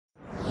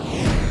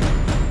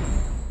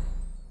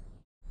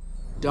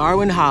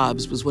Darwin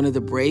Hobbs was one of the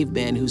brave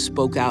men who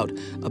spoke out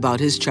about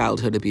his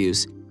childhood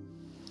abuse.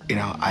 You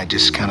know, I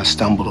just kind of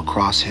stumbled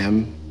across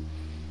him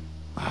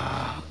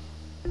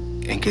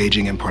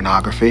engaging in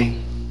pornography.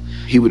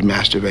 He would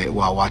masturbate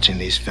while watching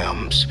these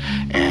films,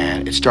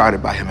 and it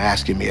started by him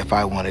asking me if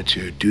I wanted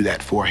to do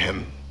that for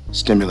him,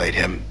 stimulate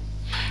him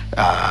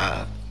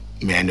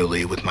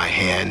manually with my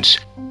hands.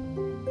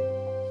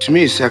 To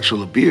me,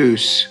 sexual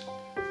abuse,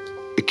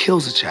 it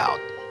kills a child.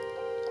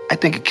 I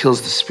think it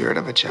kills the spirit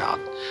of a child.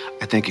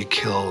 I think it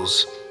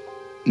kills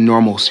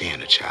normalcy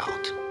in a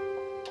child.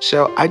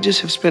 So I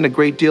just have spent a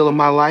great deal of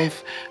my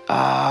life,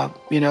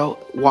 you know,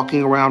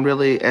 walking around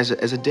really as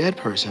a dead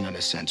person in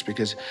a sense,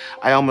 because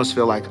I almost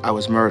feel like I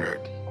was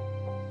murdered.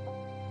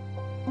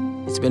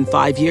 It's been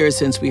 5 years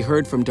since we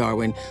heard from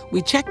Darwin.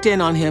 We checked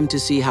in on him to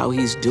see how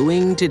he's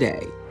doing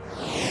today.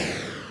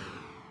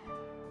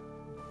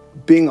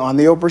 Being on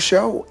the Oprah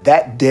Show,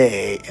 that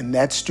day in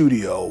that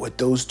studio with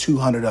those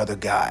 200 other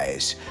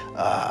guys,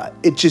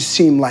 it just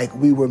seemed like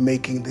we were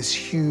making this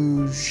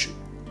huge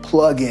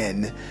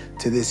plug-in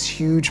to this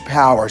huge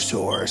power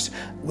source,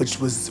 which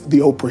was the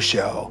Oprah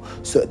Show.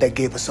 So that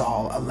gave us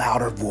all a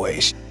louder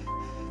voice.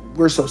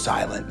 We're so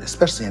silent,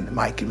 especially in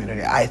my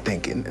community. I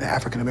think in the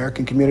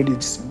African-American community,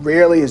 it's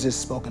rarely is this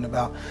spoken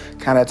about,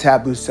 kind of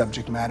taboo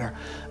subject matter.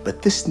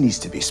 But this needs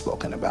to be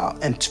spoken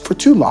about. And for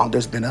too long,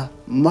 there's been a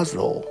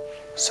muzzle,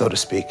 so to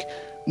speak.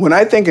 When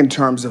I think in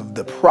terms of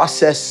the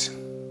process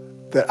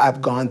that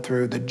I've gone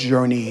through, the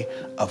journey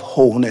of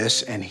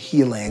wholeness and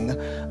healing,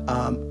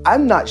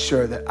 I'm not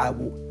sure that I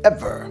will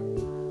ever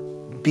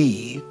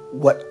be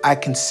what I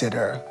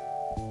consider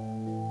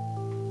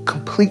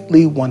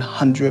completely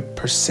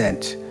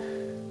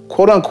 100%,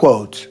 quote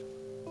unquote,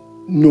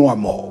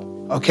 normal,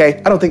 okay?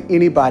 I don't think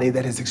anybody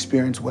that has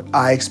experienced what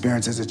I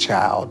experienced as a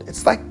child,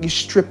 it's like you're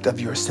stripped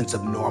of your sense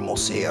of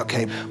normalcy,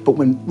 okay? But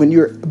when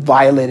you're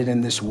violated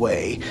in this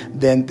way,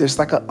 then there's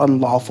like an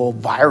unlawful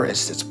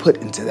virus that's put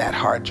into that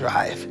hard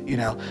drive, you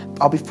know?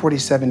 I'll be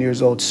 47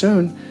 years old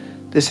soon.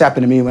 This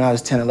happened to me when I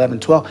was 10, 11,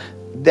 12.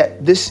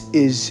 That this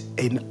is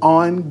an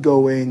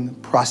ongoing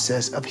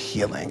process of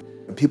healing.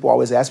 People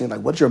always ask me, like,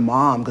 what's your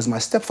mom? Because my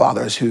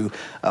stepfather is who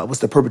was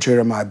the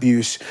perpetrator of my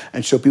abuse.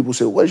 And so people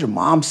say, what does your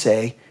mom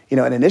say? You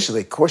know, and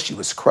initially, of course, she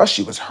was crushed,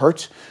 she was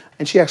hurt.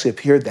 And she actually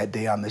appeared that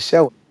day on the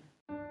show.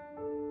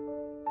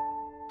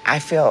 I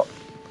felt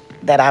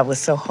that I was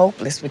so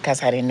hopeless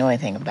because I didn't know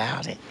anything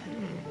about it.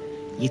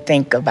 You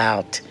think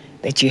about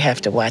that you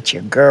have to watch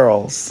your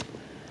girls,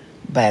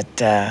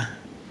 but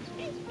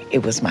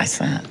it was my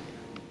son.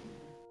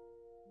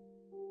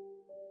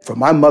 For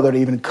my mother to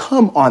even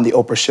come on the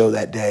Oprah Show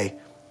that day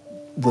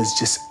was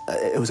just,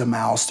 it was a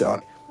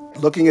milestone.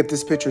 Looking at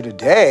this picture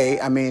today,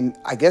 I mean,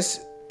 I guess,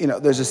 you know,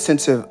 there's a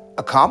sense of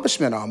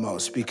accomplishment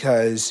almost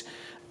because,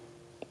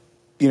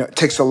 you know, it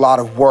takes a lot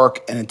of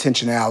work and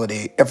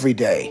intentionality every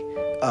day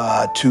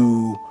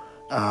to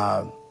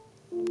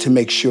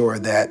make sure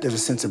that there's a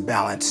sense of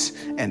balance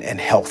and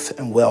health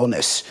and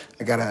wellness.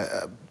 I got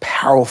a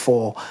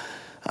powerful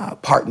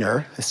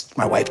partner. It's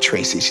my wife,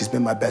 Tracy. She's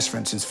been my best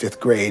friend since 5th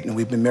grade, and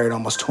we've been married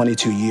almost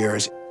 22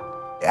 years.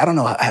 I don't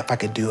know if I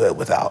could do it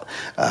without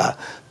I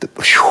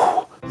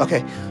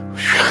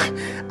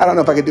don't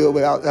know if I could do it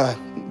without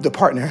the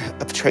partner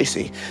of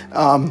Tracy.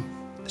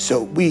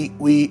 So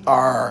we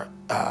are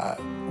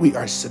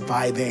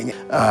surviving.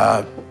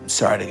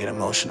 Sorry to get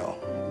emotional,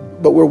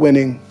 but we're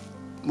winning.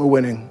 We're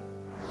winning.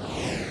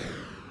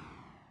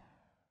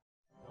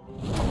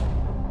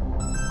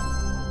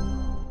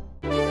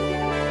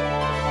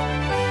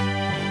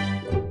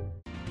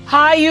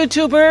 Hi,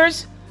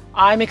 YouTubers.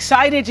 I'm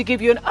excited to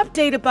give you an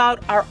update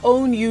about our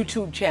own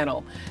YouTube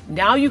channel.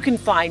 Now you can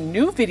find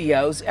new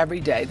videos every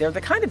day. They're the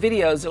kind of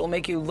videos that will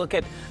make you look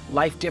at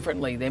life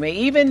differently. They may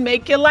even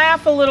make you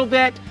laugh a little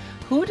bit.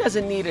 Who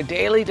doesn't need a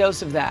daily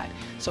dose of that?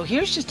 So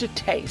here's just a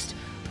taste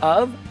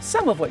of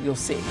some of what you'll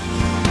see.